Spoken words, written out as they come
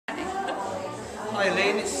Hi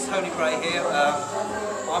Lynn, it's Tony Bray here.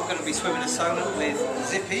 I'm going to be swimming a Solent with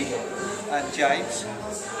Zippy and James,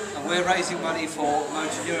 and we're raising money for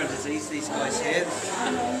Motor Neurone Disease. These guys here.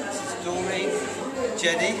 This is Doreen,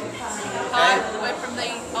 Jenny. Hi, we're from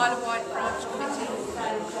the Isle of Wight branch committee.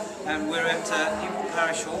 And we're at Newport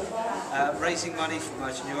Parish Hall raising money for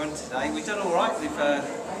Motor Neurone today. We've done all right. We've got a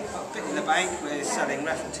bit in the bank. We're selling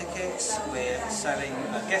raffle tickets. We're selling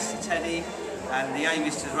guest teddy. And the aim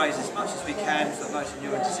is to raise as much as we can for Motor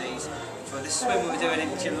Neurone Disease for this swim we're doing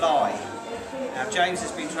in July. Now James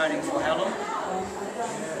has been training for how long?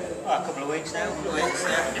 Oh, a couple of weeks now.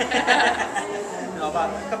 Yeah. No,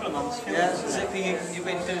 about a couple of months. Yeah. Zippy, you've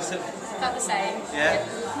been doing some. About the same. Yeah.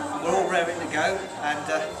 And we're all raring to go, and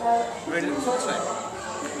we're really looking forward to it.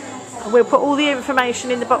 And we'll put all the information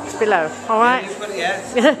in the box below. All right. Yeah.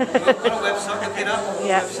 We've got a website. Look it up on the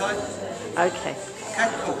website. Okay. Okay.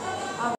 Cool.